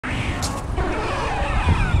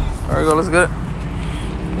There we go, let's get it.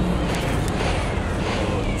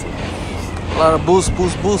 A lot of boost.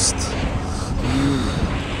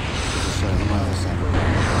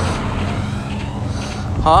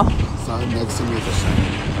 Huh? So next to me is a shiny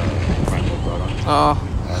rainbow product. Oh.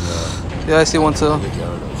 And yeah, I see one too.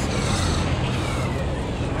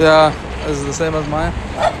 Yeah, this is the same as mine.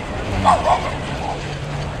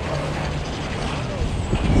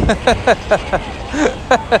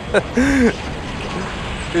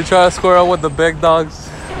 You try to square up with the big dogs.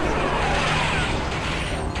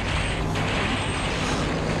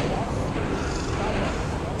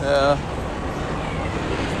 Yeah.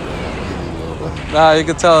 Nah, you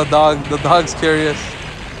can tell the dog's curious.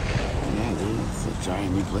 Yeah, dude, it's a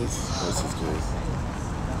giant new place. This is curious.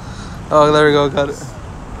 Oh, there we go, got it.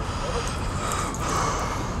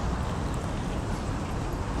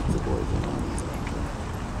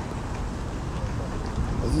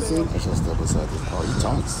 What's he saying? I shall step aside this. Oh, he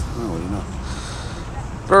talks. Oh, what do you know?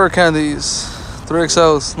 Burger candies.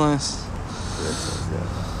 3XLs, nice. 3XLs, yeah.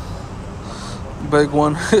 Big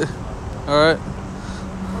one. Alright.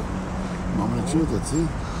 Moment of truth, let's see.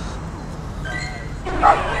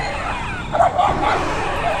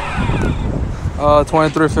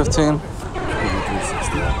 $23.15.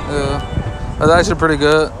 23.60. Yeah. That's actually pretty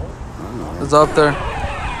good. It's up there.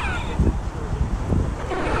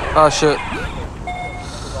 Oh shit.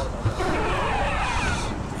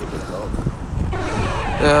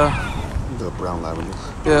 Yeah. The brown lavender.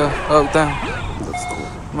 Yeah. Oh damn. Looks cool.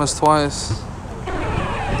 Missed twice.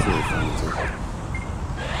 It's really funny too.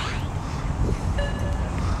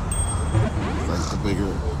 It's like the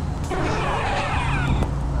bigger.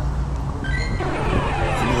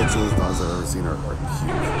 Some of the chillest dogs I've ever seen are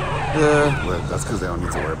huge. Yeah. But that's because they don't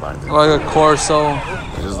need to worry about anything. Like a Corso.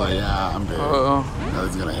 They're just like, yeah, I'm big.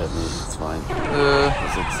 Nothing's gonna hit me. It's fine. Yeah.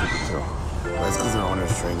 It's like super chill. But it's because their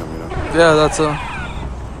owners train them, you know. Yeah, that's a.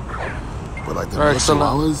 But like the little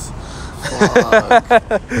chihuahuas, fuck.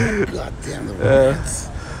 God damn the rats.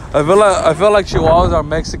 I feel like Chihuahuas are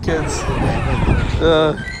Mexicans.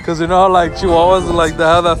 Cause you know how like Chihuahuas like they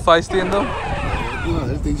have that feisty in them. You know,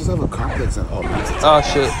 they just have a complex and Mexicans. Oh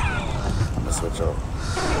shit. I'm gonna switch up.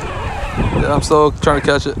 Yeah, I'm still trying to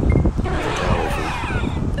catch it.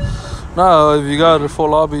 No, if you got a full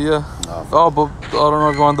lobby, yeah. Oh, but I don't know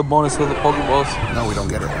if you want the bonus for the Pokeballs. No, we don't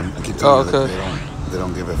get it. I keep telling you that they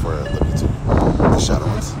don't give it for the Mewtwo. The Shadow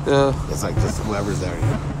ones. Yeah. It's like just whoever's there. You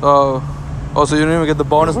know? Oh, so you didn't even get the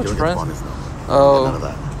bonus with your friends? Bonus, no. Oh. None of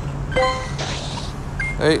that.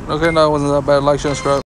 Hey, okay, no, it wasn't that bad. Like, share, and subscribe.